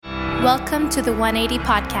Welcome to the 180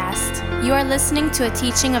 Podcast. You are listening to a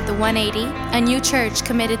teaching of the 180, a new church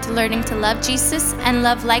committed to learning to love Jesus and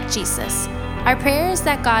love like Jesus. Our prayer is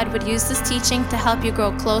that God would use this teaching to help you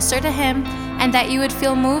grow closer to Him and that you would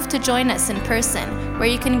feel moved to join us in person, where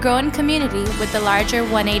you can grow in community with the larger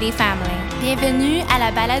 180 family. Bienvenue à la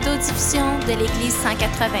balado-diffusion de l'Église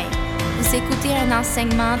 180. Vous écoutez un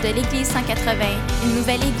enseignement de l'Église 180, une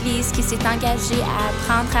nouvelle Église qui s'est engagée à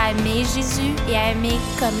apprendre à aimer Jésus et à aimer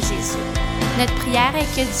comme Jésus. Notre prière est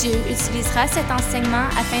que Dieu utilisera cet enseignement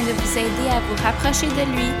afin de vous aider à vous rapprocher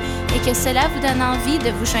de lui et que cela vous donne envie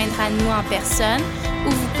de vous joindre à nous en personne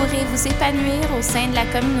où vous pourrez vous épanouir au sein de la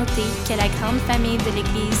communauté qu'est la grande famille de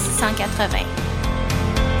l'Église 180.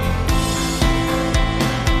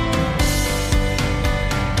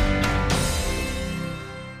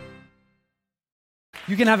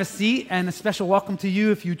 You can have a seat, and a special welcome to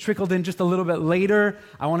you if you trickled in just a little bit later.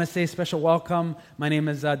 I want to say a special welcome. My name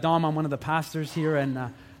is Dom. I'm one of the pastors here,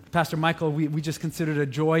 and Pastor Michael, we just consider it a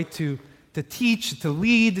joy to teach, to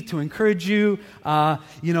lead, to encourage you.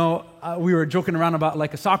 We were joking around about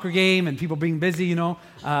like a soccer game and people being busy,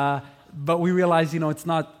 but we realized, it's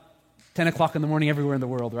not 10 o'clock in the morning everywhere in the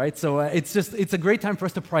world, right? So it's a great time for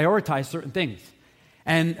us to prioritize certain things.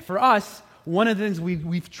 And for us, one of the things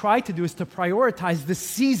we've tried to do is to prioritize this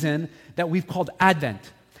season that we've called Advent.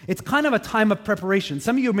 It's kind of a time of preparation.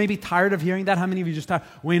 Some of you may be tired of hearing that. How many of you just tired?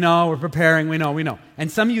 We know, we're preparing, we know. And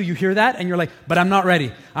some of you hear that and you're like, but I'm not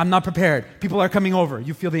ready. I'm not prepared. People are coming over.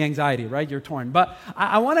 You feel the anxiety, right? You're torn. But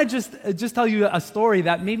I want to just tell you a story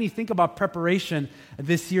that made me think about preparation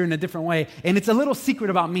this year in a different way. And it's a little secret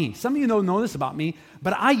about me. Some of you don't know this about me,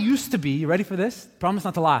 but I used to be, you ready for this? Promise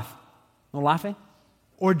not to laugh. No laughing?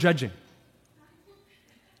 Or judging.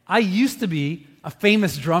 I used to be a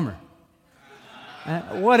famous drummer.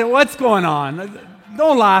 What's going on?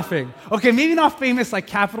 No laughing. Okay, maybe not famous like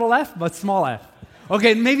capital F, but small f.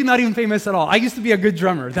 Okay, maybe not even famous at all. I used to be a good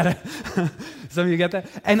drummer. Some of you get that?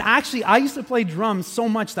 And actually, I used to play drums so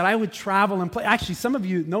much that I would travel and play. Actually, some of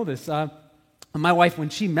you know this. My wife, when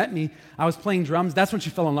she met me, I was playing drums. That's when she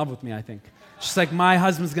fell in love with me, I think. She's like, my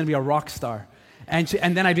husband's going to be a rock star. And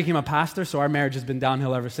then I became a pastor, so our marriage has been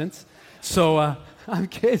downhill ever since. So, I'm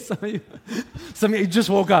kidding. Some of you just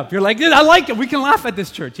woke up. You're like, I like it. We can laugh at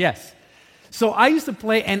this church. Yes. So I used to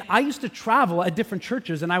play, and I used to travel at different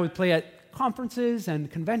churches, and I would play at conferences and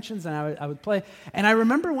conventions, and I would play. And I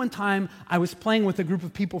remember one time I was playing with a group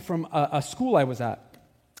of people from a school I was at,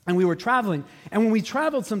 and we were traveling. And when we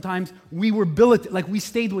traveled sometimes, we were billeted, like we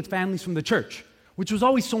stayed with families from the church, which was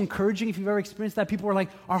always so encouraging if you've ever experienced that. People were like,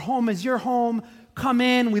 our home is your home. Come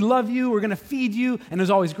in, we love you, we're going to feed you, and it was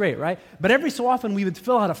always great, right? But every so often, we would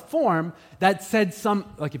fill out a form that said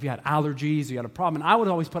like if you had allergies or you had a problem, and I would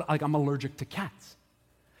always put, like, I'm allergic to cats.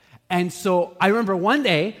 And so I remember one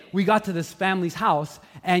day, we got to this family's house,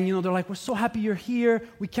 and, they're like, we're so happy you're here,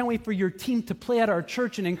 we can't wait for your team to play at our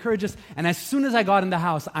church and encourage us, and as soon as I got in the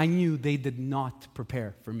house, I knew they did not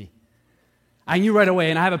prepare for me. I knew right away,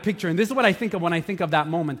 and I have a picture, and this is what I think of when I think of that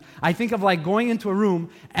moment. I think of, like, going into a room,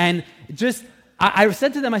 and just... I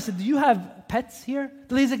said to them, I said, do you have pets here?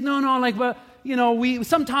 The lady's like, no, like, but, we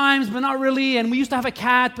sometimes, but not really, and we used to have a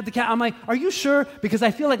cat, but the cat, I'm like, are you sure? Because I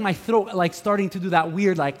feel like my throat, like, starting to do that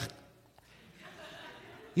weird, like,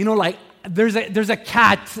 like, there's a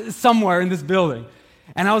cat somewhere in this building.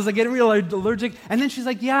 And I was like getting real allergic, and then she's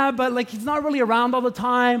like, yeah, but, like, he's not really around all the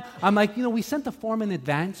time. I'm like, we sent the form in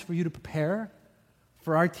advance for you to prepare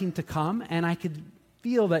for our team to come, and I could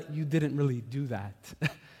feel that you didn't really do that.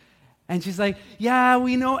 And she's like, yeah,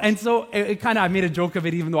 we know. And so I made a joke of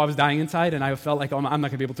it even though I was dying inside and I felt like, I'm not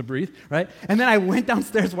going to be able to breathe, right? And then I went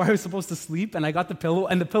downstairs where I was supposed to sleep and I got the pillow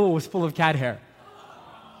and the pillow was full of cat hair.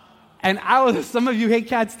 And some of you hate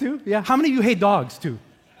cats too? Yeah? How many of you hate dogs too?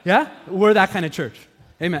 Yeah? We're that kind of church.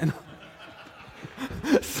 Amen.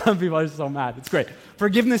 Some people are so mad. It's great.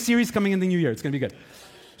 Forgiveness series coming in the new year. It's going to be good.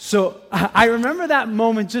 So I remember that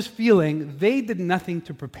moment just feeling they did nothing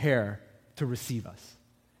to prepare to receive us.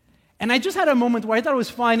 And I just had a moment where I thought it was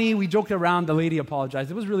funny. We joked around. The lady apologized.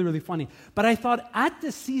 It was really, really funny. But I thought at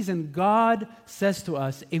this season, God says to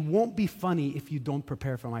us, it won't be funny if you don't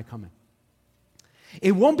prepare for my coming.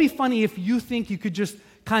 It won't be funny if you think you could just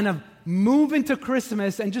kind of move into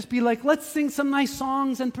Christmas and just be like, let's sing some nice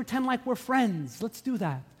songs and pretend like we're friends. Let's do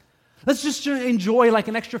that. Let's just enjoy like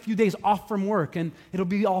an extra few days off from work and it'll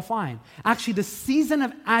be all fine. Actually, the season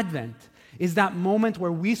of Advent is that moment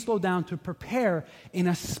where we slow down to prepare in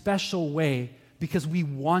a special way because we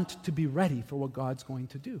want to be ready for what God's going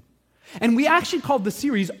to do. And we actually called the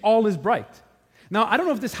series All is Bright. Now, I don't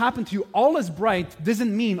know if this happened to you. All is bright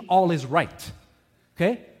doesn't mean all is right,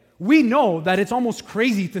 okay? We know that it's almost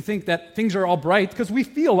crazy to think that things are all bright because we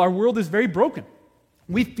feel our world is very broken.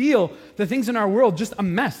 We feel the things in our world just a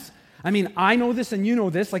mess. I mean, I know this and you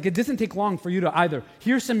know this. Like, it doesn't take long for you to either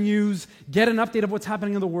hear some news, get an update of what's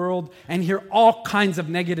happening in the world, and hear all kinds of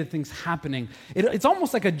negative things happening. It's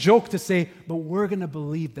almost like a joke to say, but we're going to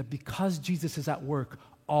believe that because Jesus is at work,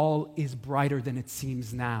 all is brighter than it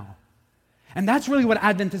seems now. And that's really what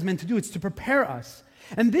Advent is meant to do. It's to prepare us.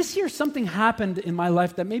 And this year, something happened in my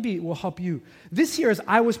life that maybe will help you. This year, as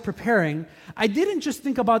I was preparing, I didn't just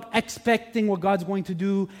think about expecting what God's going to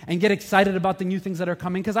do and get excited about the new things that are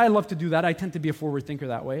coming, because I love to do that. I tend to be a forward thinker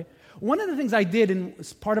that way. One of the things I did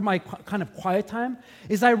as part of my kind of quiet time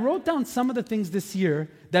is I wrote down some of the things this year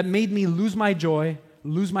that made me lose my joy,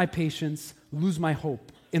 lose my patience, lose my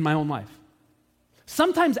hope in my own life.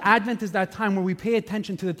 Sometimes Advent is that time where we pay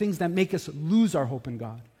attention to the things that make us lose our hope in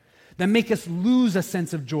God, that make us lose a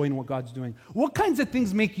sense of joy in what God's doing. What kinds of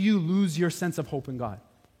things make you lose your sense of hope in God?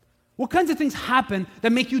 What kinds of things happen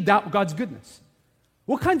that make you doubt God's goodness?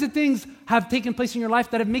 What kinds of things have taken place in your life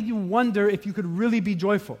that have made you wonder if you could really be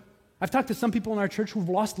joyful? I've talked to some people in our church who've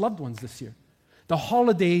lost loved ones this year. The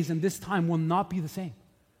holidays and this time will not be the same.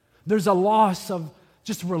 There's a loss of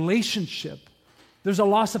just relationship. There's a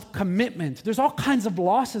loss of commitment. There's all kinds of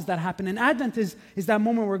losses that happen. And Advent is that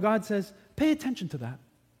moment where God says, pay attention to that.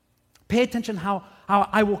 Pay attention how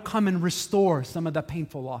I will come and restore some of that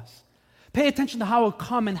painful loss. Pay attention to how I will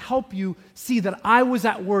come and help you see that I was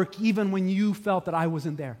at work even when you felt that I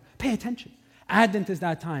wasn't there. Pay attention. Advent is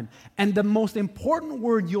that time. And the most important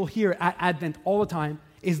word you'll hear at Advent all the time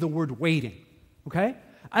is the word waiting. Okay?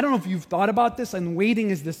 I don't know if you've thought about this, and waiting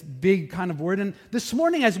is this big kind of word. And this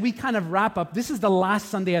morning, as we kind of wrap up, this is the last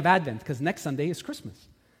Sunday of Advent, because next Sunday is Christmas.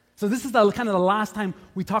 So this is kind of the last time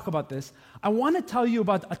we talk about this. I want to tell you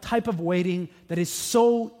about a type of waiting that is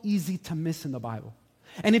so easy to miss in the Bible.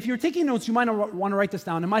 And if you're taking notes, you might want to write this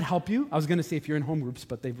down. It might help you. I was going to say if you're in home groups,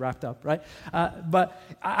 but they've wrapped up, right? But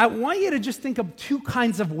I want you to just think of two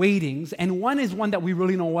kinds of waitings, and one is one that we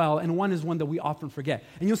really know well, and one is one that we often forget.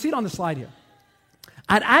 And you'll see it on the slide here.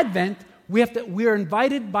 At Advent, we are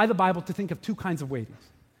invited by the Bible to think of two kinds of waitings.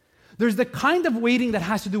 There's the kind of waiting that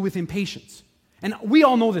has to do with impatience. And we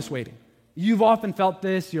all know this waiting. You've often felt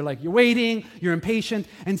this. You're waiting, you're impatient,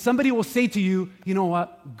 and somebody will say to you, you know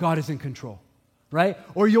what? God is in control, right?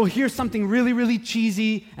 Or you'll hear something really, really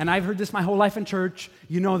cheesy, and I've heard this my whole life in church.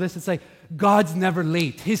 You know this. It's like, God's never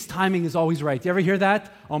late. His timing is always right. You ever hear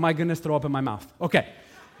that? Oh my goodness, throw up in my mouth. Okay.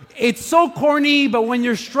 It's so corny, but when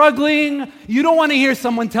you're struggling, you don't want to hear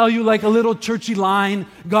someone tell you like a little churchy line,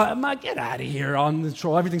 God, get out of here on the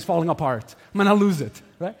troll. Everything's falling apart. I'm going to lose it,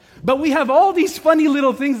 right? But we have all these funny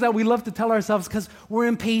little things that we love to tell ourselves because we're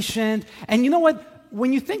impatient. And you know what?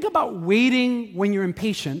 When you think about waiting when you're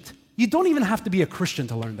impatient, you don't even have to be a Christian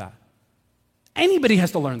to learn that. Anybody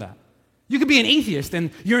has to learn that. You could be an atheist and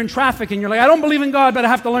you're in traffic and you're like, I don't believe in God, but I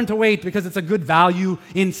have to learn to wait because it's a good value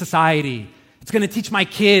in society. It's going to teach my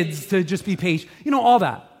kids to just be patient. You know, all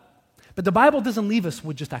that. But the Bible doesn't leave us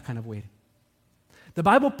with just that kind of waiting. The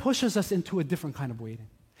Bible pushes us into a different kind of waiting.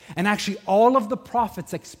 And actually, all of the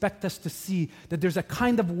prophets expect us to see that there's a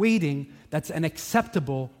kind of waiting that's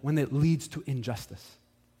unacceptable when it leads to injustice.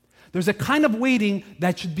 There's a kind of waiting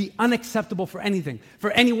that should be unacceptable for anything,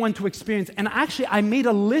 for anyone to experience. And actually, I made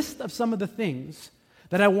a list of some of the things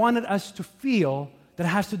that I wanted us to feel that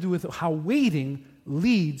has to do with how waiting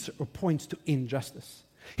leads or points to injustice.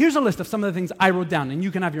 Here's a list of some of the things I wrote down, and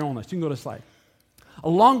you can have your own list. You can go to the slide. A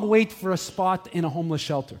long wait for a spot in a homeless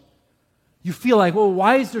shelter. You feel like, well,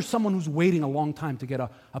 why is there someone who's waiting a long time to get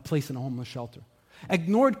a place in a homeless shelter?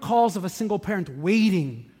 Ignored calls of a single parent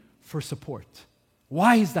waiting for support.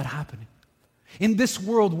 Why is that happening? In this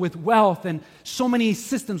world with wealth and so many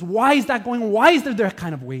systems, why is that going on? Why is there that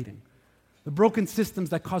kind of waiting? The broken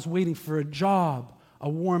systems that cause waiting for a job, a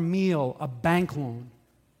warm meal, a bank loan,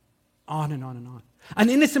 on and on and on. An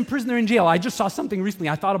innocent prisoner in jail. I just saw something recently.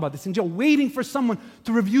 I thought about this in jail, waiting for someone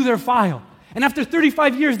to review their file. And after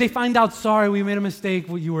 35 years, they find out, sorry, we made a mistake.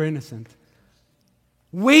 Well, you were innocent.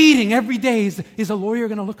 Waiting every day. Is a lawyer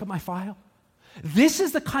going to look at my file? This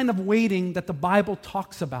is the kind of waiting that the Bible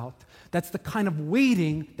talks about. That's the kind of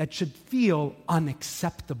waiting that should feel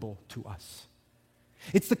unacceptable to us.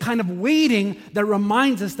 It's the kind of waiting that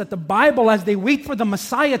reminds us that the Bible, as they wait for the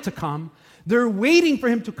Messiah to come, they're waiting for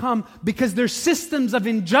him to come because there's systems of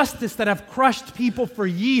injustice that have crushed people for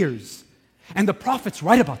years. And the prophets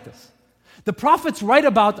write about this. The prophets write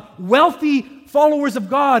about wealthy followers of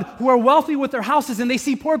God who are wealthy with their houses, and they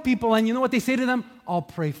see poor people, and you know what they say to them? I'll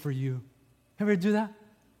pray for you. Ever do that?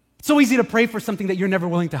 It's so easy to pray for something that you're never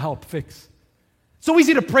willing to help fix. So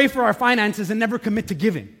easy to pray for our finances and never commit to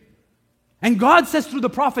giving. And God says through the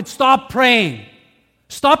prophet, stop praying.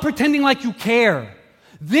 Stop pretending like you care.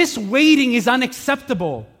 This waiting is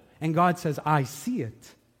unacceptable. And God says, I see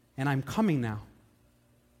it, and I'm coming now.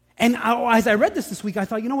 And as I read this week, I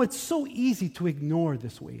thought, it's so easy to ignore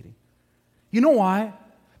this waiting. You know why?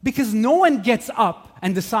 Because no one gets up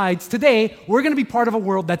and decides, today, we're going to be part of a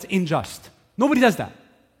world that's unjust. Nobody does that.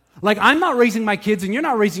 Like, I'm not raising my kids, and you're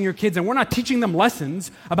not raising your kids, and we're not teaching them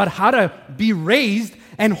lessons about how to be raised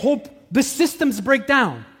and hope the systems break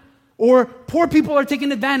down, or poor people are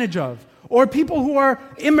taken advantage of, or people who are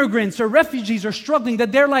immigrants or refugees are struggling,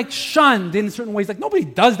 that they're like shunned in certain ways. Like, nobody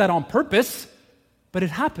does that on purpose, but it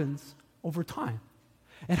happens over time.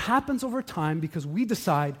 It happens over time because we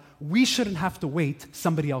decide we shouldn't have to wait,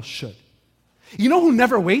 somebody else should. You know who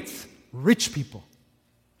never waits? Rich people.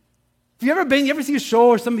 Have you ever see a show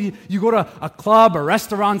or somebody, you go to a club or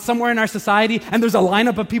restaurant somewhere in our society and there's a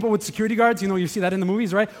lineup of people with security guards? You see that in the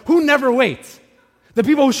movies, right? Who never waits? The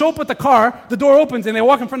people who show up with the car, the door opens and they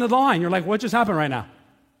walk in front of the line. You're like, what just happened right now?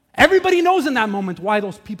 Everybody knows in that moment why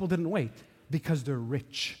those people didn't wait. Because they're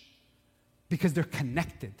rich. Because they're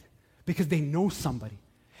connected. Because they know somebody.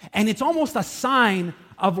 And it's almost a sign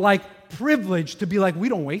of like privilege to be like, we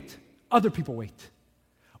don't wait, other people wait.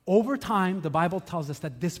 Over time, the Bible tells us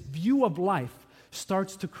that this view of life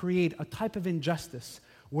starts to create a type of injustice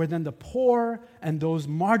where then the poor and those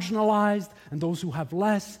marginalized and those who have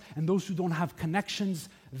less and those who don't have connections,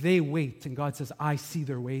 they wait. And God says, I see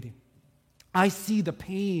their waiting. I see the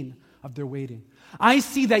pain of their waiting. I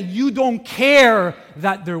see that you don't care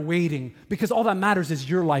that they're waiting because all that matters is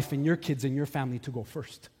your life and your kids and your family to go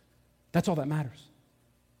first. That's all that matters.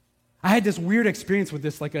 I had this weird experience with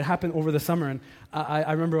this, like it happened over the summer, and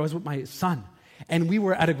I remember I was with my son, and we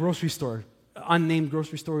were at a grocery store, unnamed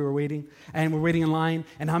grocery store, we were waiting, and we're waiting in line,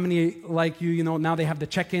 and how many like you now they have the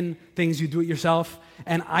check-in things, you do it yourself,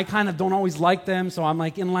 and I kind of don't always like them, so I'm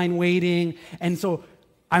like in line waiting, and so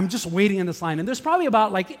I'm just waiting in this line, and there's probably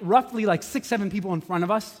about roughly 6-7 people in front of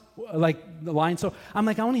us, like the line, so I'm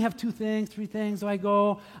like, I only have 2 things, 3 things, so I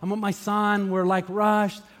go, I'm with my son, we're like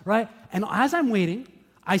rushed, right, and as I'm waiting,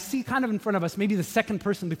 I see kind of in front of us, maybe the second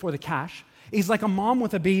person before the cash, is like a mom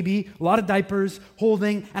with a baby, a lot of diapers,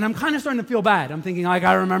 holding, and I'm kind of starting to feel bad. I'm thinking, I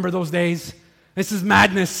gotta remember those days. This is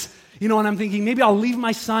madness. And I'm thinking, maybe I'll leave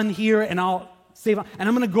my son here and I'll save him, and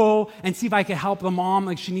I'm gonna go and see if I can help the mom,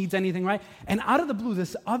 like she needs anything, right? And out of the blue,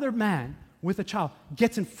 this other man with a child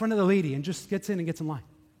gets in front of the lady and just gets in and gets in line.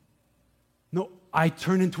 No, I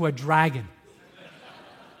turn into a dragon.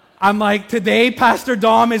 I'm like, today Pastor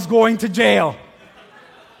Dom is going to jail.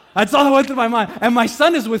 That's all that went through my mind. And my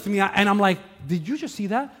son is with me, and I'm like, did you just see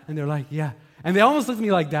that? And they're like, yeah. And they almost look at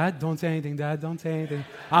me like, Dad, don't say anything, Dad, don't say anything.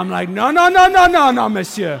 I'm like, no,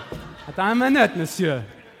 monsieur. Attends une minute, monsieur.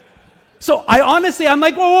 So I'm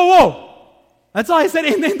like, whoa. That's all I said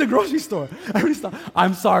in the grocery store.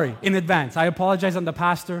 I'm sorry in advance. I apologize on the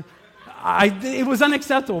pastor. It was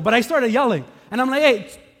unacceptable, but I started yelling. And I'm like,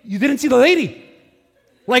 hey, you didn't see the lady?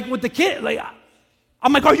 Like with the kid.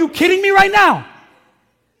 I'm like, are you kidding me right now?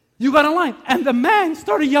 You got in line. And the man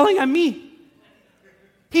started yelling at me.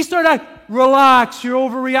 He started like, relax, you're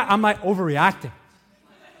overreacting. I'm like, overreacting.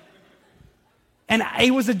 And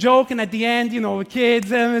it was a joke, and at the end,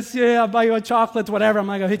 kids, monsieur, I'll buy you a chocolate, whatever. I'm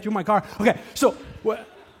like, I'll hit you in my car. Okay, so,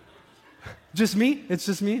 just me? It's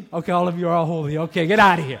just me? Okay, all of you are all holy. Okay, get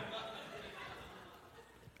out of here.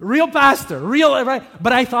 Real pastor, right?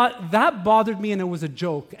 But I thought, that bothered me, and it was a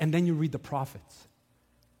joke. And then you read the prophets.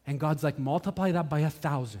 And God's like, multiply that by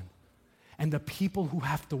 1,000. And the people who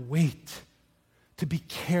have to wait to be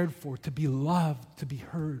cared for, to be loved, to be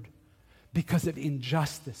heard because of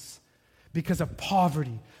injustice, because of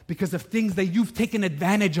poverty, because of things that you've taken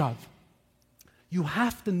advantage of. You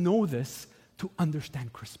have to know this to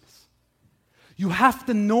understand Christmas. You have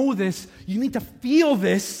to know this. You need to feel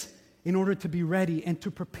this in order to be ready and to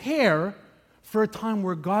prepare for a time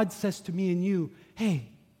where God says to me and you, hey,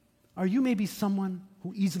 are you maybe someone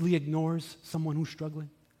who easily ignores someone who's struggling?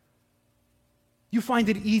 You find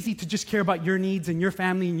it easy to just care about your needs and your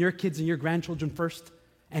family and your kids and your grandchildren first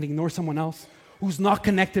and ignore someone else who's not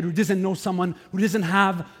connected, who doesn't know someone, who doesn't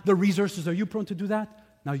have the resources. Are you prone to do that?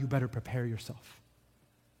 Now you better prepare yourself.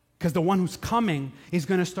 Because the one who's coming is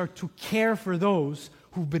going to start to care for those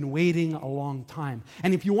who've been waiting a long time.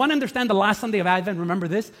 And if you want to understand the last Sunday of Advent, remember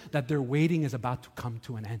this, that their waiting is about to come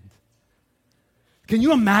to an end. Can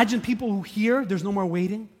you imagine people who hear there's no more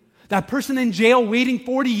waiting? That person in jail waiting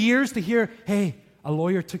 40 years to hear, hey, a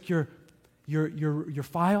lawyer took your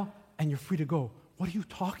file and you're free to go. What are you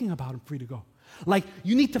talking about? I'm free to go. Like,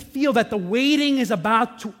 you need to feel that the waiting is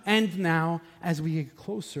about to end now as we get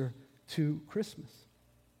closer to Christmas.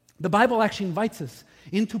 The Bible actually invites us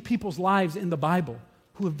into people's lives in the Bible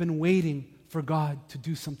who have been waiting for God to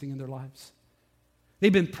do something in their lives.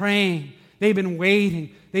 They've been praying, they've been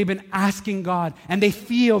waiting, they've been asking God, and they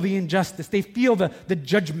feel the injustice, they feel the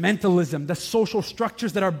judgmentalism, the social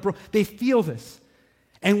structures that are they feel this.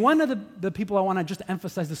 And one of the people I want to just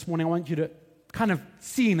emphasize this morning, I want you to kind of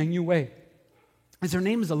see in a new way, is her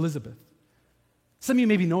name is Elizabeth. Some of you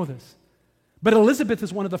maybe know this, but Elizabeth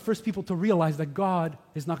is one of the first people to realize that God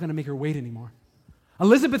is not going to make her wait anymore.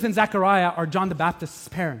 Elizabeth and Zechariah are John the Baptist's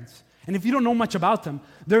parents. And if you don't know much about them,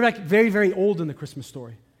 they're like very, very old in the Christmas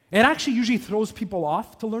story. It actually usually throws people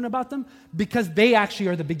off to learn about them because they actually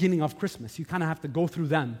are the beginning of Christmas. You kind of have to go through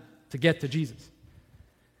them to get to Jesus.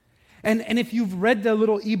 And if you've read the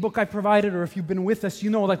little ebook I provided, or if you've been with us, you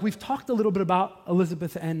know, like we've talked a little bit about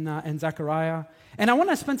Elizabeth and Zechariah. And I want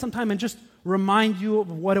to spend some time and just remind you of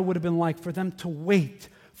what it would have been like for them to wait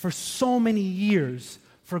for so many years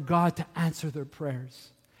for God to answer their prayers.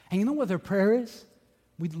 And you know what their prayer is?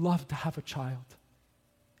 We'd love to have a child.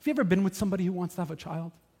 Have you ever been with somebody who wants to have a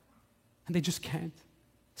child and they just can't?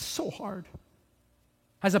 It's so hard.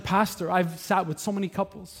 As a pastor, I've sat with so many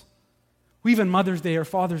couples who even Mother's Day or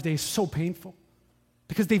Father's Day is so painful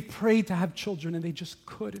because they've prayed to have children and they just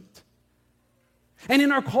couldn't. And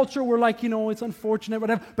in our culture, we're like, you know, it's unfortunate,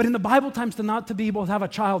 whatever. But in the Bible times, not to be able to have a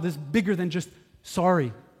child is bigger than just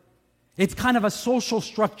sorry. It's kind of a social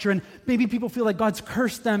structure, and maybe people feel like God's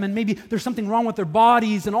cursed them, and maybe there's something wrong with their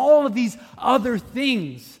bodies, and all of these other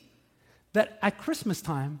things that at Christmas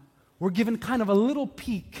time, we're given kind of a little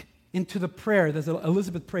peek into the prayer that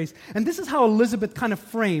Elizabeth prays. And this is how Elizabeth kind of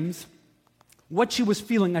frames what she was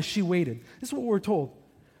feeling as she waited. This is what we're told.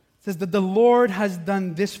 It says that the Lord has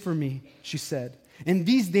done this for me, she said. In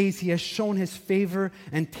these days he has shown his favor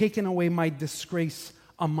and taken away my disgrace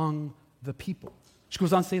among the people. She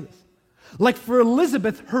goes on to say this. Like for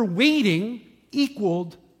Elizabeth, her waiting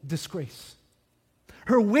equaled disgrace.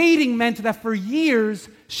 Her waiting meant that for years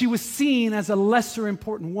she was seen as a lesser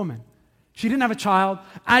important woman. She didn't have a child.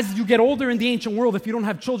 As you get older in the ancient world, if you don't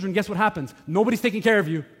have children, guess what happens? Nobody's taking care of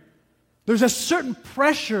you. There's a certain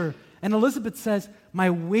pressure, and Elizabeth says,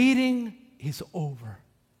 my waiting is over.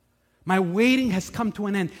 My waiting has come to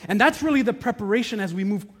an end. And that's really the preparation as we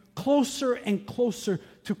move closer and closer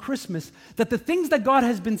to Christmas, that the things that God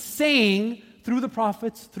has been saying through the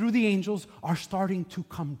prophets, through the angels, are starting to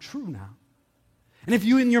come true now. And if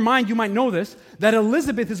you, in your mind, you might know this, that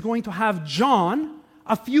Elizabeth is going to have John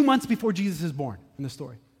a few months before Jesus is born in the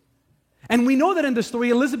story. And we know that in the story,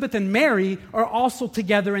 Elizabeth and Mary are also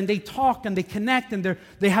together, and they talk and they connect and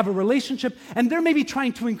they have a relationship, and they're maybe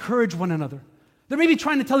trying to encourage one another. They're maybe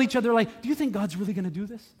trying to tell each other, like, do you think God's really going to do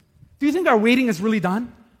this? Do you think our waiting is really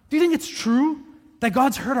done? Do you think it's true that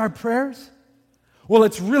God's heard our prayers? Well,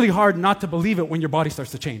 it's really hard not to believe it when your body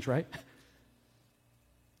starts to change, right?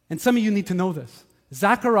 And some of you need to know this.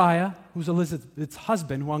 Zechariah, who's Elizabeth's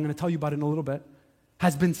husband, who I'm going to tell you about in a little bit,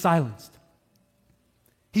 has been silenced.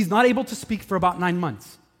 He's not able to speak for about 9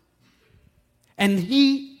 months. And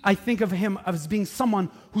I think of him as being someone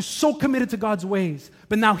who's so committed to God's ways,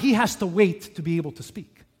 but now he has to wait to be able to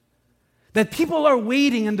speak. That people are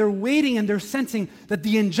waiting and they're sensing that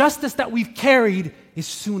the injustice that we've carried is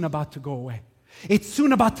soon about to go away. It's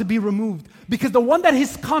soon about to be removed. Because the one that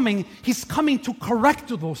is coming, he's coming to correct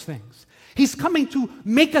those things. He's coming to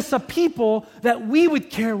make us a people that we would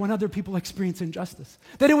care when other people experience injustice.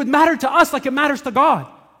 That it would matter to us like it matters to God.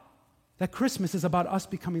 That Christmas is about us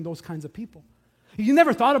becoming those kinds of people. You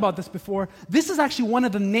never thought about this before. This is actually one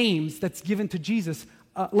of the names that's given to Jesus.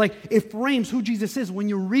 It frames who Jesus is when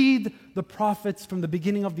you read the prophets from the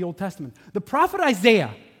beginning of the Old Testament. The prophet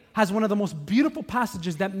Isaiah has one of the most beautiful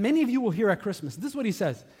passages that many of you will hear at Christmas. This is what he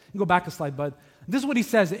says. You can go back a slide, bud. This is what he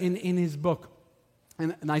says in his book.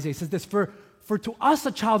 And Isaiah says this, For to us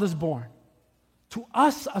a child is born, to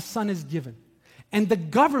us a son is given, and the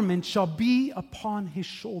government shall be upon his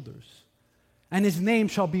shoulders. And his name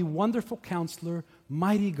shall be Wonderful Counselor,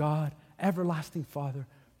 Mighty God, Everlasting Father,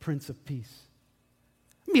 Prince of Peace.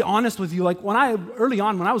 Let me be honest with you, early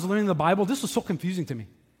on when I was learning the Bible, this was so confusing to me.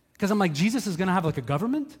 Because I'm like, Jesus is going to have a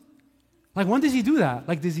government? When does he do that?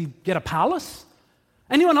 Does he get a palace?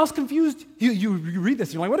 Anyone else confused? You read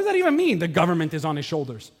this, you're like, what does that even mean? The government is on his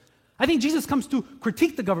shoulders. I think Jesus comes to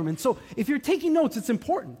critique the government. So if you're taking notes, it's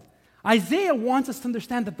important. Isaiah wants us to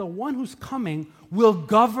understand that the one who's coming will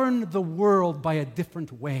govern the world by a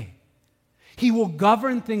different way. He will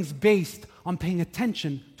govern things based on paying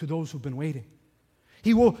attention to those who've been waiting.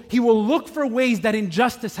 He will look for ways that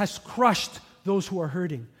injustice has crushed those who are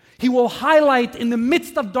hurting. He will highlight in the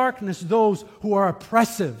midst of darkness those who are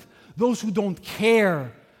oppressive, those who don't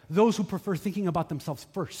care, those who prefer thinking about themselves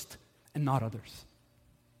first and not others.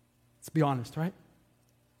 Let's be honest, right?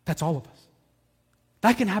 That's all of us.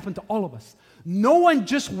 That can happen to all of us. No one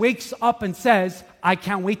just wakes up and says, I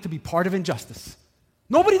can't wait to be part of injustice.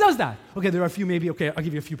 Nobody does that. Okay, there are a few maybe. Okay, I'll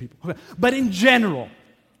give you a few people. Okay. But in general,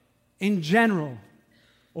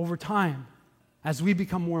 over time, as we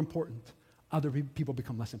become more important, other people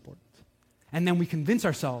become less important. And then we convince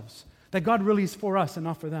ourselves that God really is for us and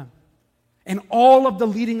not for them. And all of the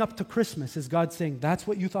leading up to Christmas is God saying, that's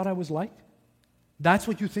what you thought I was like? That's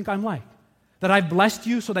what you think I'm like? That I've blessed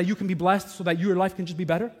you so that you can be blessed, so that your life can just be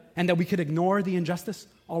better, and that we could ignore the injustice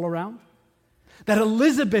all around? That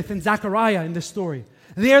Elizabeth and Zechariah in this story,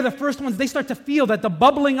 they are the first ones, they start to feel that the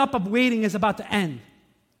bubbling up of waiting is about to end.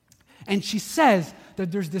 And she says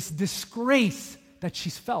that there's this disgrace that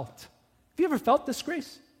she's felt. Have you ever felt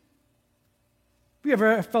disgrace? Have you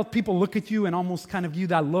ever felt people look at you and almost kind of give you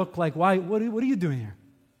that look like, why? What are you doing here?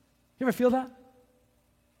 You ever feel that?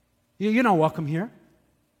 You're not welcome here.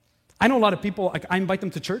 I know a lot of people, like I invite them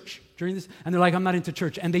to church during this, and they're like, I'm not into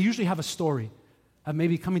church. And they usually have a story of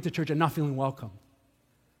maybe coming to church and not feeling welcome.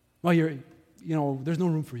 Well, there's no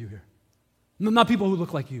room for you here. Not people who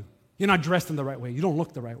look like you. You're not dressed in the right way. You don't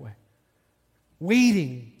look the right way.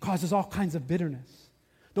 Waiting causes all kinds of bitterness.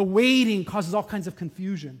 The waiting causes all kinds of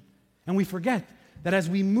confusion. And we forget that as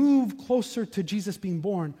we move closer to Jesus being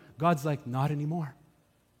born, God's like, not anymore.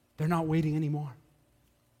 They're not waiting anymore.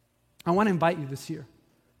 I want to invite you this year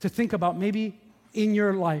to think about maybe in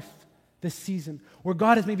your life this season where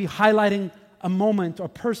God is maybe highlighting a moment, a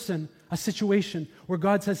person, a situation where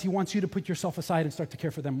God says He wants you to put yourself aside and start to care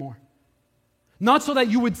for them more. Not so that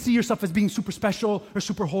you would see yourself as being super special or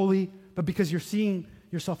super holy, but because you're seeing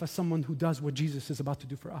yourself as someone who does what Jesus is about to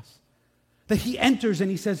do for us. That He enters and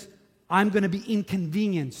He says, I'm going to be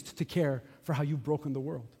inconvenienced to care for how you've broken the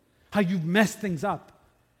world, how you've messed things up.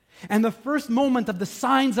 And the first moment of the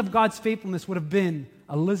signs of God's faithfulness would have been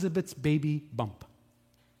Elizabeth's baby bump.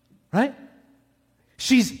 Right?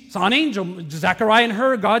 She saw an angel, Zechariah and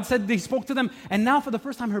her, God said they spoke to them, and now for the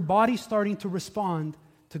first time her body's starting to respond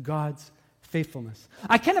to God's faithfulness.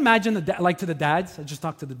 I can't imagine, to the dads, I just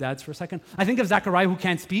talked to the dads for a second. I think of Zechariah who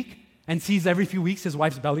can't speak and sees every few weeks his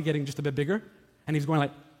wife's belly getting just a bit bigger, and he's going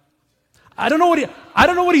like, I don't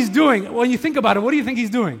know what he's doing. When you think about it, what do you think he's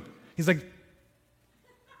doing? He's like,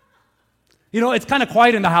 it's kind of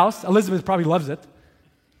quiet in the house. Elizabeth probably loves it.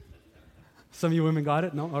 Some of you women got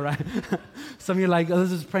it? No? All right. Some of you are like,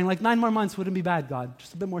 Elizabeth's praying like 9 more months wouldn't be bad, God.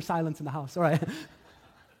 Just a bit more silence in the house. All right.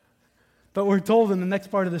 But we're told in the next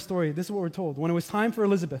part of the story, this is what we're told. When it was time for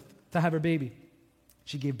Elizabeth to have her baby,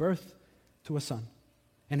 she gave birth to a son.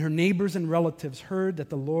 And her neighbors and relatives heard that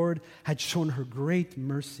the Lord had shown her great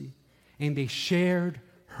mercy, and they shared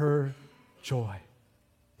her joy.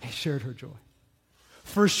 They shared her joy.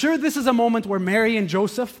 For sure, this is a moment where Mary and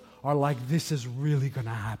Joseph are like, this is really going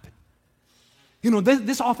to happen.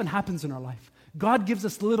 This often happens in our life. God gives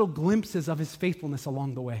us little glimpses of His faithfulness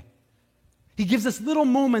along the way. He gives us little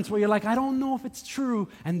moments where you're like, I don't know if it's true.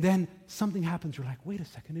 And then something happens. You're like, wait a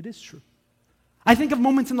second, it is true. I think of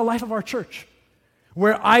moments in the life of our church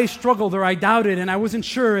where I struggled or I doubted and I wasn't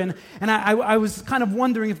sure. And I was kind of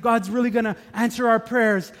wondering if God's really going to answer our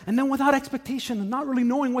prayers. And then without expectation and not really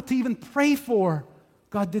knowing what to even pray for,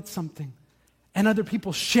 God did something. And other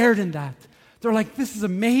people shared in that. They're like, this is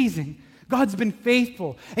amazing. God's been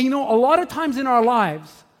faithful. And a lot of times in our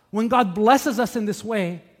lives, when God blesses us in this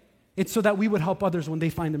way, it's so that we would help others when they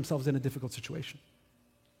find themselves in a difficult situation.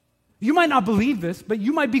 You might not believe this, but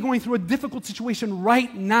you might be going through a difficult situation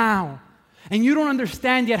right now. And you don't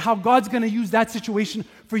understand yet how God's going to use that situation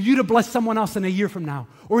for you to bless someone else in a year from now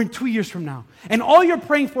or in 2 years from now. And all you're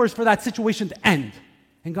praying for is for that situation to end.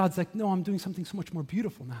 And God's like, no, I'm doing something so much more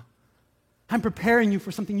beautiful now. I'm preparing you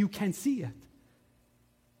for something you can't see yet.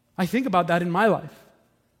 I think about that in my life.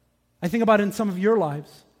 I think about it in some of your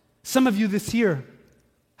lives. Some of you this year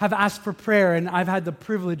have asked for prayer, and I've had the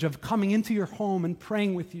privilege of coming into your home and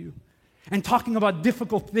praying with you and talking about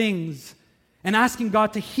difficult things and asking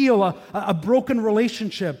God to heal a broken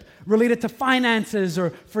relationship related to finances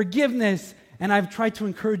or forgiveness. And I've tried to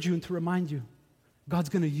encourage you and to remind you, God's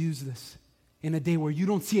going to use this in a day where you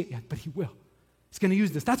don't see it yet, but He will. He's going to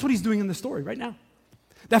use this. That's what He's doing in the story right now.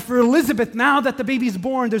 That for Elizabeth, now that the baby's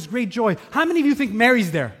born, there's great joy. How many of you think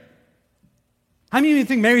Mary's there? How many of you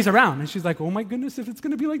think Mary's around? And she's like, oh my goodness, if it's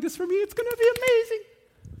going to be like this for me, it's going to be amazing.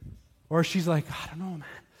 Or she's like, I don't know, man.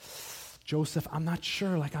 Joseph, I'm not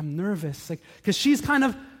sure. Like, I'm nervous. Because she's kind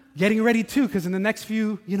of getting ready too, because in the next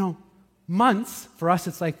few, months, for us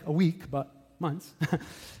it's like a week, but months,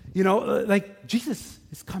 Jesus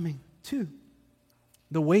is coming too.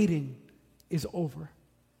 The waiting is over.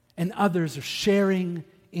 and others are sharing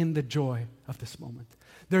in the joy of this moment.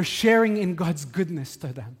 They're sharing in God's goodness to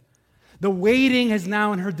them. The waiting has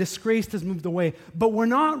now, and her disgrace has moved away. But we're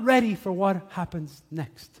not ready for what happens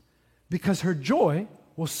next, because her joy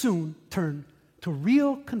will soon turn to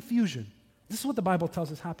real confusion. This is what the Bible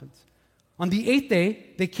tells us happens. On the 8th day,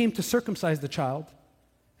 they came to circumcise the child,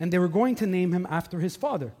 and they were going to name him after his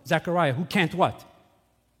father, Zechariah, who can't what?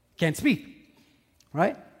 Can't speak,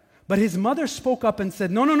 right? But his mother spoke up and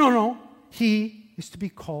said, no. He is to be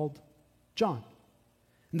called John.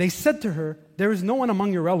 And they said to her, there is no one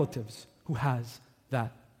among your relatives who has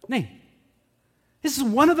that name. This is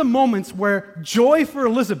one of the moments where joy for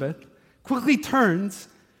Elizabeth quickly turns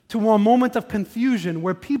to a moment of confusion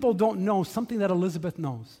where people don't know something that Elizabeth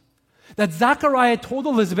knows. That Zechariah told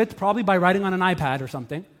Elizabeth, probably by writing on an iPad or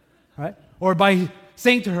something, right? Or by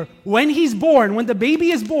saying to her, when the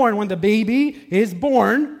baby is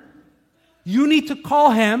born, you need to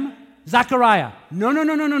call him Zechariah. No.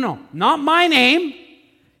 Not my name.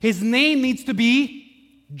 His name needs to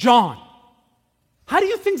be John. How do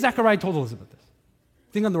you think Zechariah told Elizabeth this?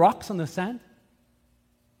 Think on the rocks, on the sand?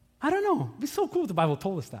 I don't know. It'd be so cool if the Bible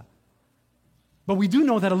told us that. But we do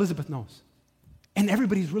know that Elizabeth knows. And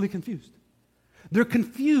everybody's really confused. They're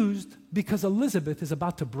confused because Elizabeth is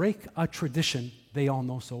about to break a tradition they all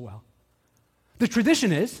know so well. The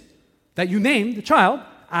tradition is that you name the child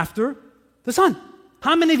after the son.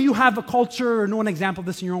 How many of you have a culture or know an example of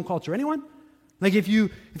this in your own culture? Anyone? Like if you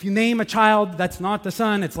name a child that's not the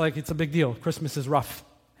son, it's like it's a big deal. Christmas is rough.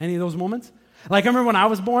 Any of those moments? Like I remember when I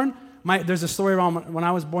was born, there's a story around when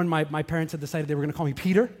I was born, my parents had decided they were going to call me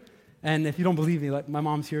Peter. And if you don't believe me, like my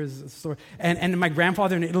mom's here is a story. And my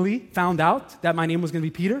grandfather in Italy found out that my name was going to be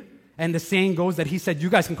Peter. And the saying goes that he said, you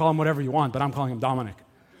guys can call him whatever you want, but I'm calling him Dominic.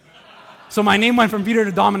 So my name went from Peter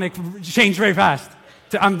to Dominic, changed very fast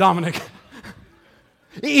to I'm Dominic.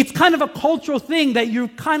 It's kind of a cultural thing that you're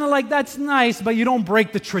kind of like, that's nice, but you don't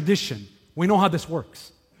break the tradition. We know how this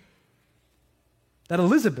works. That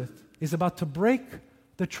Elizabeth is about to break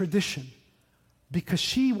the tradition because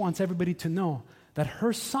she wants everybody to know that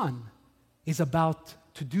her son is about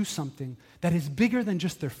to do something that is bigger than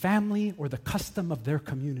just their family or the custom of their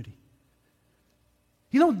community.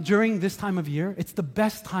 You know, during this time of year, it's the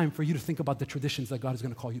best time for you to think about the traditions that God is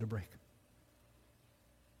going to call you to break.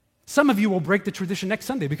 Some of you will break the tradition next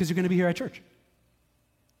Sunday because you're going to be here at church.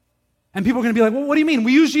 And people are going to be like, well, what do you mean?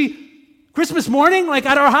 We usually, Christmas morning, like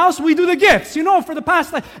at our house, we do the gifts. You know, for the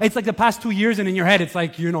past, it's like the past 2 years, and in your head, it's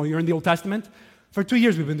like, you know, you're in the Old Testament. For 2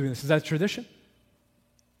 years we've been doing this. Is that a tradition?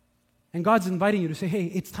 And God's inviting you to say, hey,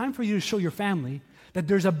 it's time for you to show your family that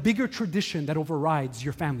there's a bigger tradition that overrides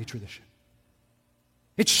your family tradition.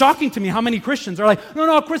 It's shocking to me how many Christians are like,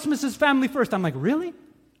 no, Christmas is family first. I'm like, really?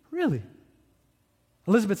 Really?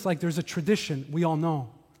 Elizabeth's like, there's a tradition we all know,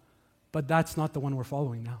 but that's not the one we're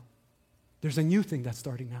following now. There's a new thing that's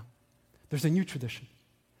starting now. There's a new tradition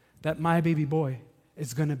that my baby boy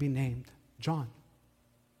is going to be named John.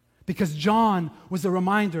 Because John was a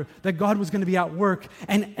reminder that God was going to be at work.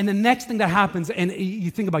 And the next thing that happens, and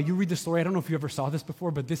you think about, you read the story, I don't know if you ever saw this before,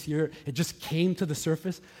 but this year it just came to the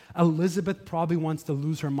surface. Elizabeth probably wants to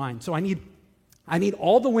lose her mind. So I need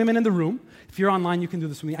all the women in the room. If you're online, you can do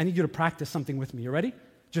this with me. I need you to practice something with me. You ready?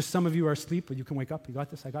 Just some of you are asleep, but you can wake up. You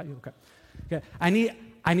got this? I got you? Okay. I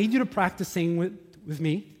need you to practice saying with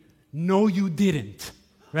me, no, you didn't.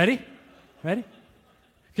 Ready?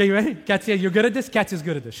 Okay, you ready? Katya, you're good at this? Katya's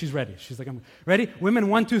good at this. She's ready. She's like, I'm ready? Women,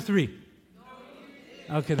 1, 2, 3.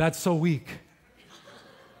 No, okay, that's so weak.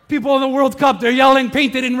 People in the World Cup, they're yelling,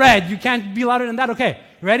 painted in red. You can't be louder than that? Okay,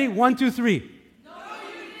 ready? 1, 2, 3. No,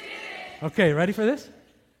 you didn't. Okay, ready for this?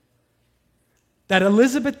 That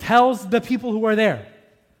Elizabeth tells the people who are there,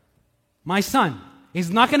 my son is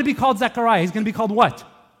not going to be called Zechariah. He's going to be called what?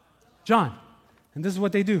 John. And this is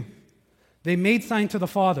what they do. They made sign to the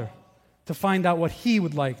father to find out what he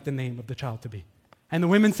would like the name of the child to be. And the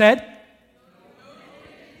women said,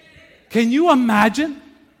 can you imagine?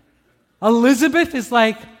 Elizabeth is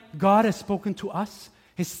like, God has spoken to us.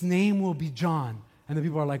 His name will be John. And the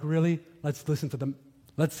people are like, really? Let's listen to them.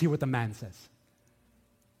 Let's hear what the man says.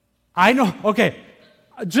 I know, okay,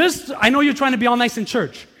 I know you're trying to be all nice in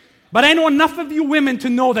church, but I know enough of you women to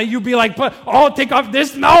know that you'd be like, take off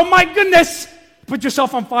this. No, my goodness. Put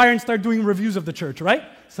yourself on fire and start doing reviews of the church, right?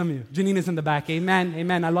 Some of you. Janina's in the back. Amen.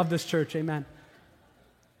 Amen. I love this church. Amen.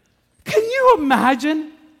 Can you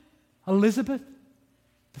imagine Elizabeth?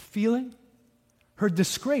 The feeling? Her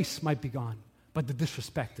disgrace might be gone, but the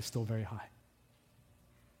disrespect is still very high.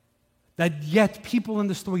 That yet people in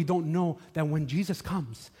the story don't know that when Jesus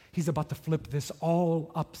comes, he's about to flip this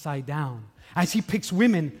all upside down. As he picks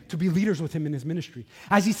women to be leaders with him in his ministry.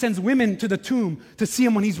 As he sends women to the tomb to see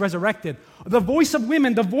him when he's resurrected. The voice of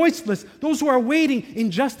women, the voiceless, those who are waiting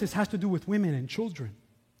in justice has to do with women and children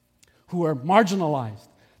who are marginalized.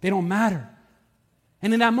 They don't matter.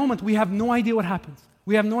 And in that moment, we have no idea what happens.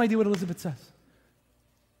 We have no idea what Elizabeth says.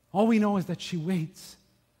 All we know is that she waits.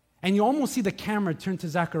 And you almost see the camera turn to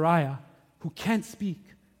Zechariah, who can't speak.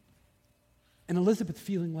 And Elizabeth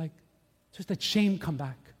feeling like just that shame come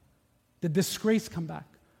back. The disgrace come back.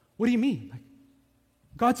 What do you mean? Like,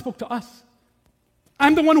 God spoke to us.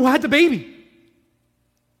 I'm the one who had the baby.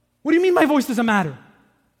 What do you mean my voice doesn't matter?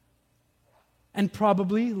 And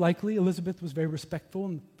probably, likely, Elizabeth was very respectful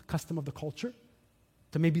in the custom of the culture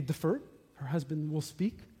to maybe defer. Her husband will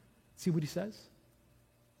speak, see what he says.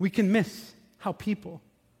 We can miss how people,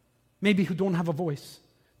 maybe who don't have a voice,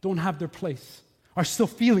 don't have their place, are still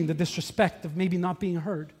feeling the disrespect of maybe not being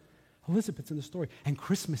heard. Elizabeth's in the story, and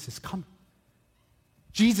Christmas is coming.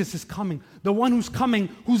 Jesus is coming. The one who's coming,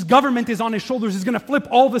 whose government is on his shoulders, is going to flip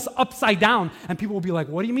all this upside down. And people will be like,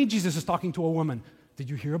 what do you mean Jesus is talking to a woman? Did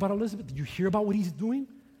you hear about Elizabeth? Did you hear about what he's doing?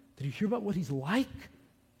 Did you hear about what he's like?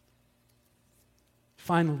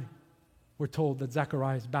 Finally, we're told that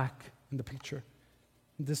Zechariah is back in the picture.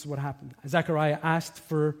 And this is what happened. Zechariah asked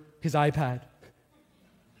for his iPad.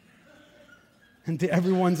 And to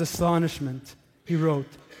everyone's astonishment, he wrote,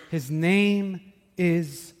 his name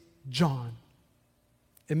is John.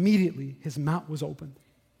 Immediately, his mouth was opened,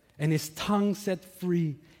 and his tongue set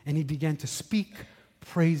free, and he began to speak,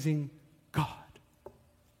 praising God.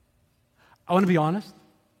 I want to be honest.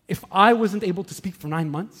 If I wasn't able to speak for 9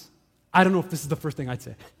 months, I don't know if this is the first thing I'd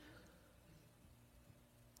say.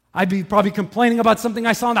 I'd be probably complaining about something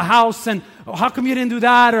I saw in the house, and how come you didn't do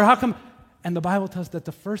that, or how come... And the Bible tells us that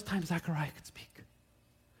the first time Zechariah could speak,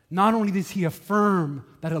 not only does he affirm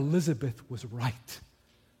that Elizabeth was right,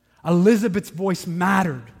 Elizabeth's voice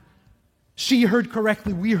mattered. She heard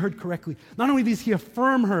correctly, we heard correctly. Not only does he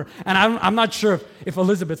affirm her, and I'm not sure if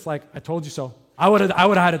Elizabeth's like, I told you so. I would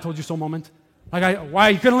have had a told you so moment. Like, why,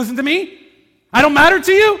 you couldn't listen to me? I don't matter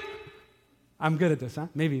to you? I'm good at this, huh?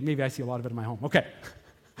 Maybe I see a lot of it in my home. Okay.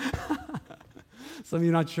 Some of you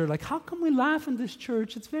are not sure, like, how come we laugh in this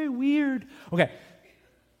church? It's very weird. Okay.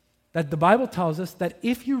 That the Bible tells us that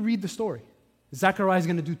if you read the story, Zechariah is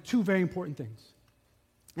going to do two very important things.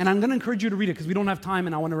 And I'm going to encourage you to read it because we don't have time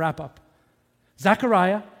and I want to wrap up.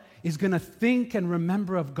 Zechariah is going to think and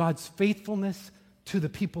remember of God's faithfulness to the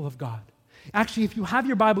people of God. Actually, if you have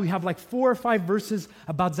your Bible, you have like 4 or 5 verses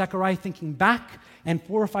about Zechariah thinking back and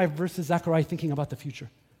 4 or 5 verses Zechariah thinking about the future.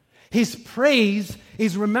 His praise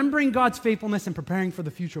is remembering God's faithfulness and preparing for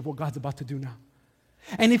the future of what God's about to do now.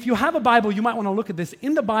 And if you have a Bible, you might want to look at this.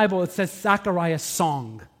 In the Bible, it says Zechariah's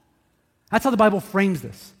song. That's how the Bible frames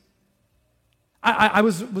this. I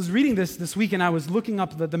was reading this week, and I was looking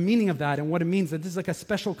up the meaning of that and what it means, that this is like a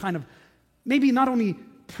special kind of, maybe not only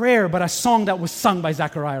prayer, but a song that was sung by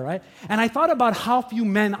Zechariah, right? And I thought about how few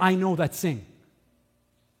men I know that sing.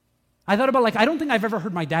 I thought about, I don't think I've ever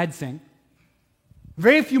heard my dad sing.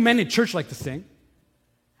 Very few men in church like to sing.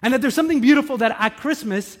 And that there's something beautiful that at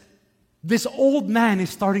Christmas, this old man is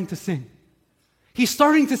starting to sing. He's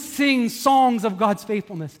starting to sing songs of God's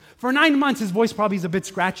faithfulness. For 9 months, his voice probably is a bit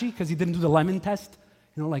scratchy because he didn't do the lemon test.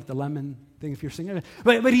 You know, like the lemon thing if you're singing.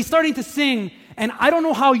 But he's starting to sing, and I don't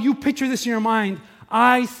know how you picture this in your mind.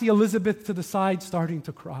 I see Elizabeth to the side starting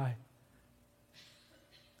to cry.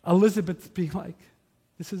 Elizabeth being like,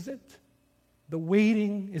 this is it. The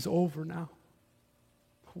waiting is over now.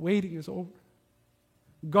 Waiting is over.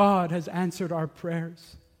 God has answered our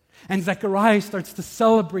prayers. And Zechariah starts to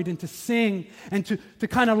celebrate and to sing and to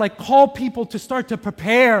kind of call people to start to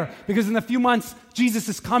prepare because in a few months, Jesus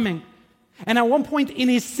is coming. And at one point in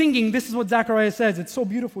his singing, this is what Zechariah says. It's so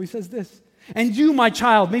beautiful. He says this, and you, my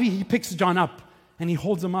child, maybe he picks John up and he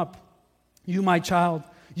holds him up. You, my child,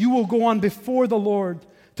 you will go on before the Lord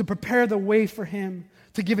to prepare the way for him,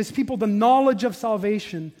 to give his people the knowledge of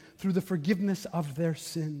salvation through the forgiveness of their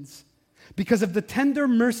sins. Because of the tender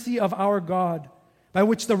mercy of our God, by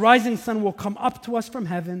which the rising sun will come up to us from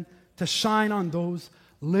heaven to shine on those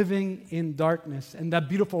living in darkness. And that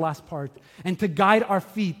beautiful last part, and to guide our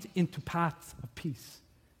feet into paths of peace.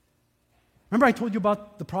 Remember I told you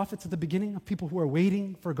about the prophets at the beginning, of people who are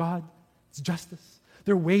waiting for God's justice.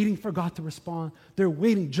 They're waiting for God to respond. They're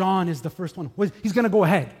waiting. John is the first one. He's going to go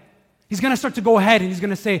ahead. He's going to start to go ahead and he's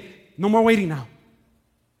going to say, no more waiting now.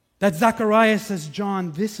 That Zechariah says,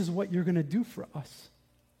 John, this is what you're going to do for us.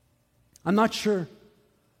 I'm not sure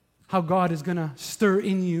how God is going to stir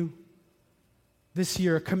in you this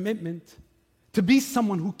year a commitment to be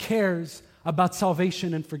someone who cares about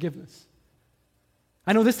salvation and forgiveness.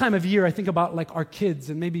 I know this time of year, I think about like our kids,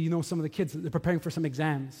 and maybe you know some of the kids, they're preparing for some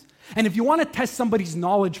exams. And if you want to test somebody's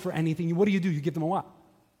knowledge for anything, what do? You give them a what?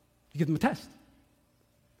 You give them a test.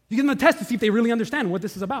 You give them a test to see if they really understand what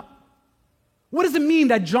this is about. What does it mean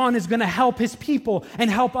that John is going to help his people and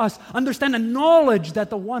help us understand the knowledge that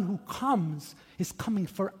the one who comes is coming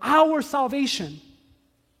for our salvation?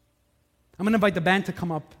 I'm going to invite the band to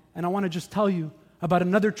come up, and I want to just tell you about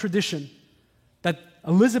another tradition that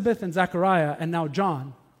Elizabeth and Zechariah and now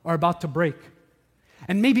John are about to break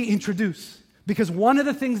and maybe introduce. Because one of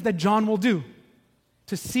the things that John will do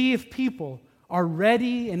to see if people are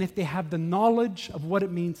ready and if they have the knowledge of what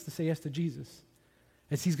it means to say yes to Jesus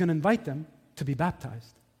is he's going to invite them to be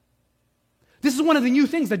baptized. This is one of the new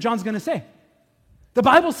things that John's going to say. The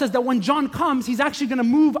Bible says that when John comes, he's actually going to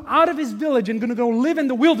move out of his village and going to go live in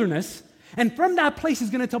the wilderness. And from that place, he's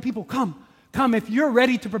going to tell people, come, if you're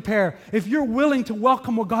ready to prepare, if you're willing to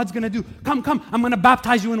welcome what God's going to do, come, I'm going to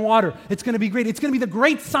baptize you in water. It's going to be great. It's going to be the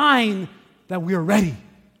great sign that we are ready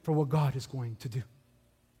for what God is going to do.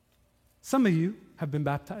 Some of you have been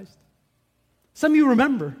baptized. Some of you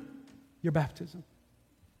remember your baptism.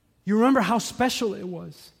 You remember how special it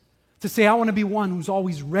was to say, I want to be one who's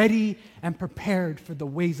always ready and prepared for the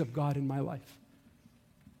ways of God in my life.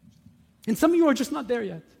 And some of you are just not there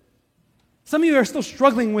yet. Some of you are still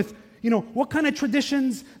struggling with, what kind of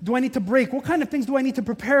traditions do I need to break? What kind of things do I need to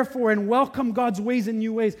prepare for and welcome God's ways in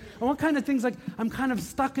new ways? And what kind of things like I'm kind of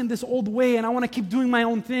stuck in this old way and I want to keep doing my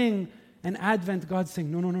own thing. And Advent, God's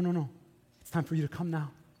saying, no. It's time for you to come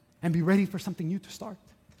now and be ready for something new to start.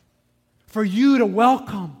 For you to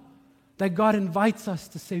welcome that God invites us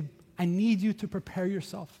to say, I need you to prepare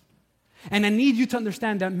yourself. And I need you to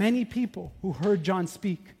understand that many people who heard John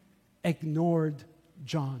speak ignored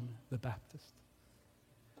John the Baptist.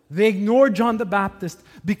 They ignored John the Baptist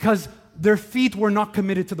because their feet were not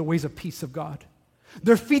committed to the ways of peace of God.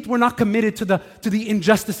 Their feet were not committed to the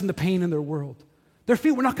injustice and the pain in their world. Their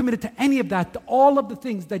feet were not committed to any of that, to all of the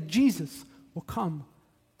things that Jesus will come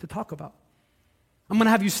to talk about. I'm going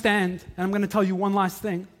to have you stand, and I'm going to tell you one last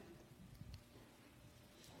thing.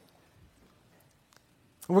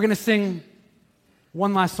 We're going to sing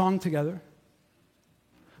one last song together.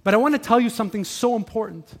 But I want to tell you something so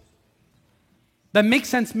important that makes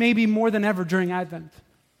sense maybe more than ever during Advent.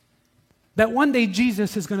 That one day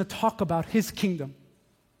Jesus is going to talk about his kingdom.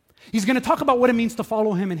 He's going to talk about what it means to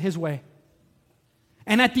follow him in his way.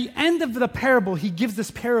 And at the end of the parable, he gives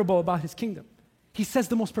this parable about his kingdom. He says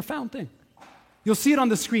the most profound thing. You'll see it on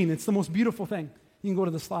the screen. It's the most beautiful thing. You can go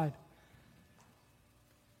to the slide.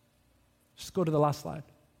 Just go to the last slide.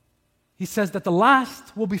 He says that the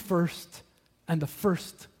last will be first and the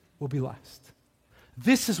first will be last.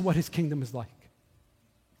 This is what his kingdom is like.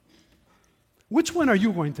 Which one are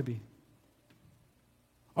you going to be?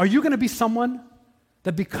 Are you going to be someone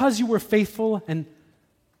that because you were faithful and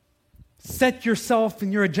set yourself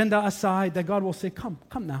and your agenda aside, that God will say, come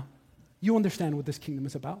now. You understand what this kingdom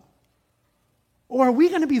is about. Or are we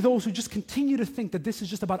going to be those who just continue to think that this is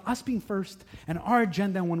just about us being first and our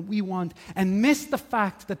agenda and what we want, and miss the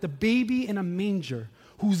fact that the baby in a manger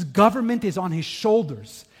whose government is on his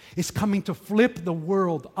shoulders is coming to flip the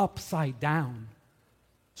world upside down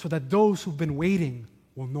so that those who've been waiting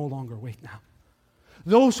will no longer wait now.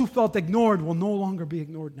 Those who felt ignored will no longer be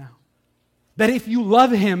ignored now. That if you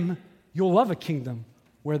love him, you'll love a kingdom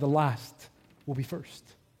where the last will be first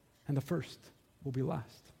and the first will be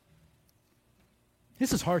last.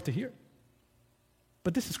 This is hard to hear,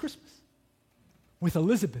 but this is Christmas. With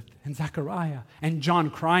Elizabeth and Zechariah and John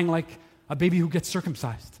crying like a baby who gets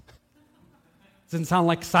circumcised. Doesn't sound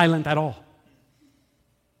like silent at all.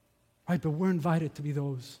 Right, but we're invited to be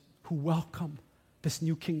those who welcome this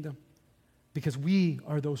new kingdom because we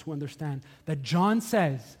are those who understand that John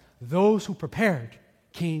says those who prepared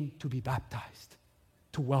came to be baptized,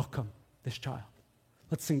 to welcome this child.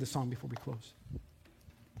 Let's sing the song before we close.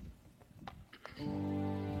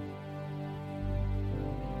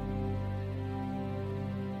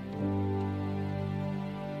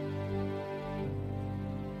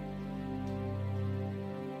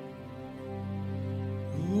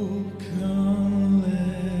 Oh, come,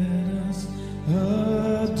 let us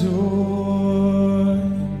adore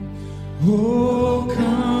him. Oh,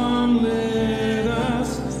 come, let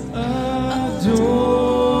us adore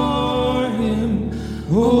him.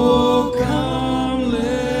 Oh, come.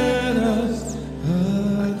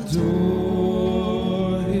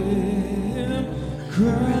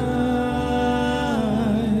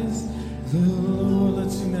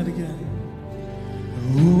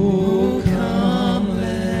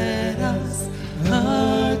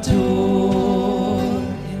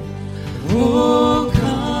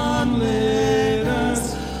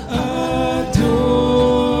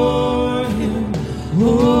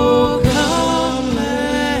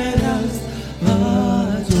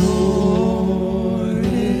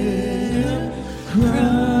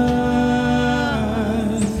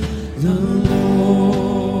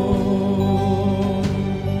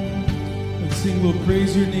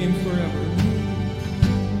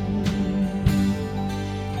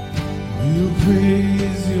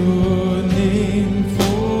 praise your name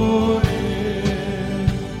forever.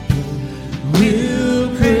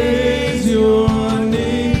 We'll praise your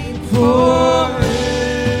name forever.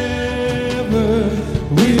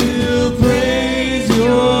 We'll praise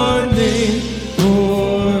your name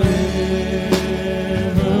forever.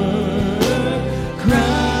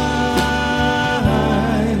 Christ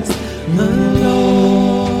the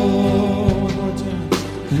Lord. One more time.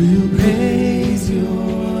 We'll praise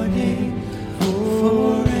your name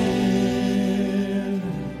forever.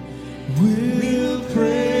 We'll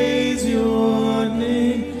praise your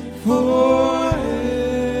name forever.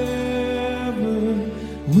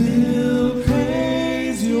 We'll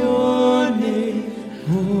praise your name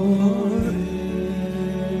forever.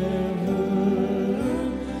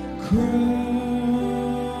 Christ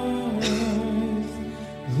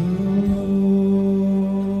the Lord.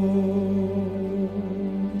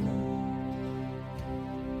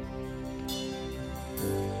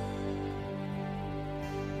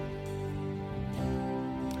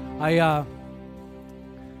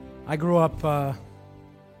 I grew up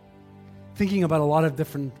thinking about a lot of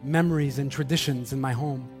different memories and traditions in my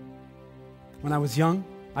home. When I was young,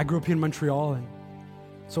 I grew up here in Montreal, and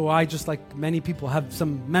so I, just like many people, have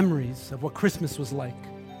some memories of what Christmas was like.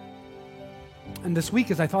 And this week,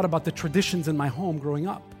 as I thought about the traditions in my home growing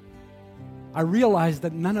up, I realized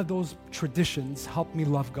that none of those traditions helped me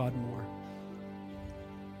love God more.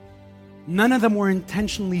 None of them were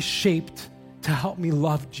intentionally shaped to help me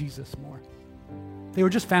love Jesus more. They were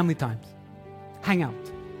just family times, hang out.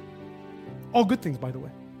 All good things, by the way.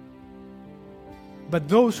 But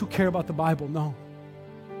those who care about the Bible know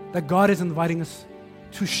that God is inviting us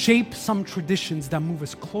to shape some traditions that move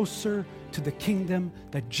us closer to the kingdom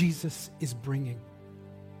that Jesus is bringing.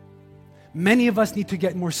 Many of us need to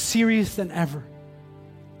get more serious than ever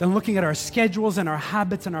than looking at our schedules and our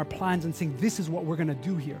habits and our plans and saying, this is what we're going to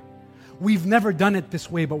do here. We've never done it this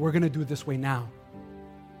way, but we're going to do it this way now.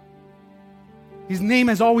 His name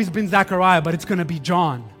has always been Zechariah, but it's going to be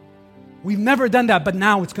John. We've never done that, but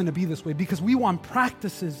now it's going to be this way because we want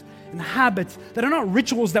practices and habits that are not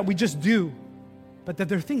rituals that we just do, but that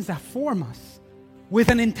they're things that form us with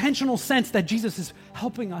an intentional sense that Jesus is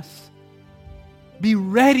helping us be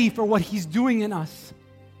ready for what He's doing in us.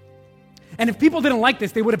 And if people didn't like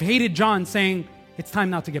this, they would have hated John saying, it's time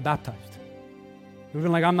now to get baptized. They would have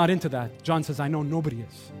been like, I'm not into that. John says, I know nobody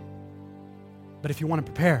is. But if you want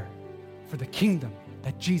to prepare for the kingdom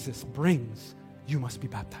that Jesus brings, you must be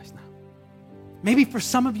baptized now. Maybe for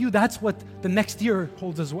some of you, that's what the next year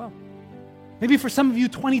holds as well. Maybe for some of you,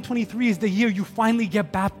 2023 is the year you finally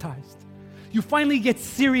get baptized. You finally get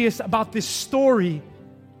serious about this story,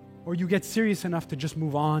 or you get serious enough to just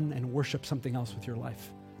move on and worship something else with your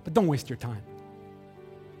life. But don't waste your time.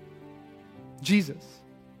 Jesus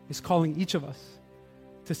is calling each of us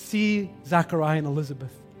to see Zachariah and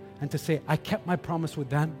Elizabeth and to say, I kept my promise with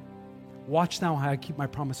them. Watch now how I keep my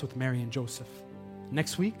promise with Mary and Joseph.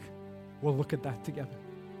 Next week, we'll look at that together.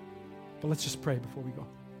 But let's just pray before we go.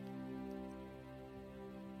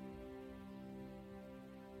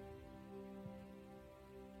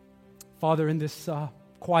 Father, in this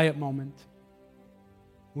quiet moment,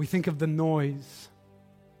 we think of the noise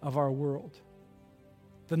of our world,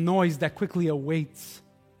 the noise that quickly awaits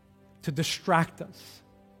to distract us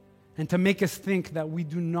and to make us think that we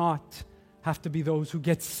do not have to be those who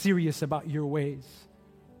get serious about your ways.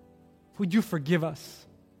 Would you forgive us?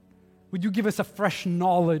 Would you give us a fresh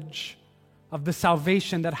knowledge of the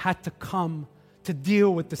salvation that had to come to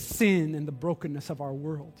deal with the sin and the brokenness of our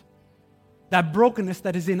world? That brokenness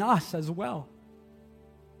that is in us as well,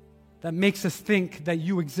 that makes us think that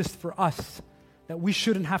you exist for us, that we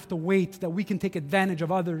shouldn't have to wait, that we can take advantage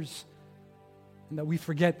of others, and that we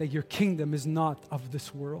forget that your kingdom is not of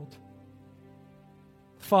this world.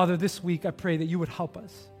 Father, this week I pray that you would help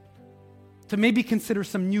us to maybe consider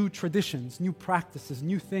some new traditions, new practices,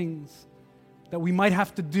 new things that we might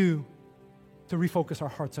have to do to refocus our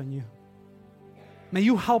hearts on you. May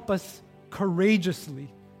you help us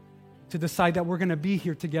courageously to decide that we're going to be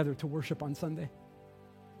here together to worship on Sunday.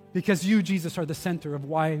 Because you, Jesus, are the center of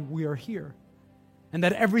why we are here. And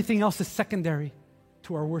that everything else is secondary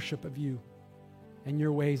to our worship of you and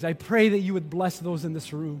your ways. I pray that you would bless those in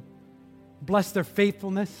this room. Bless their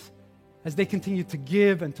faithfulness as they continue to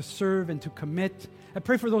give and to serve and to commit. I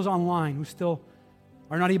pray for those online who still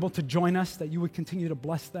are not able to join us, that you would continue to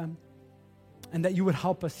bless them. And that you would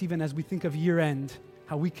help us even as we think of year end,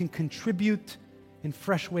 how we can contribute in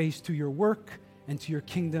fresh ways to your work and to your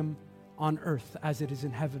kingdom on earth as it is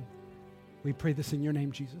in heaven. We pray this in your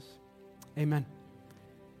name, Jesus. Amen.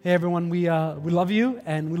 Hey everyone, we love you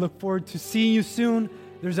and we look forward to seeing you soon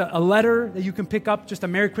There's a letter that you can pick up, just a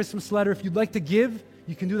Merry Christmas letter. If you'd like to give,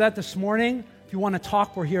 you can do that this morning. If you want to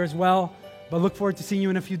talk, we're here as well. But look forward to seeing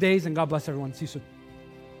you in a few days, and God bless everyone. See you soon.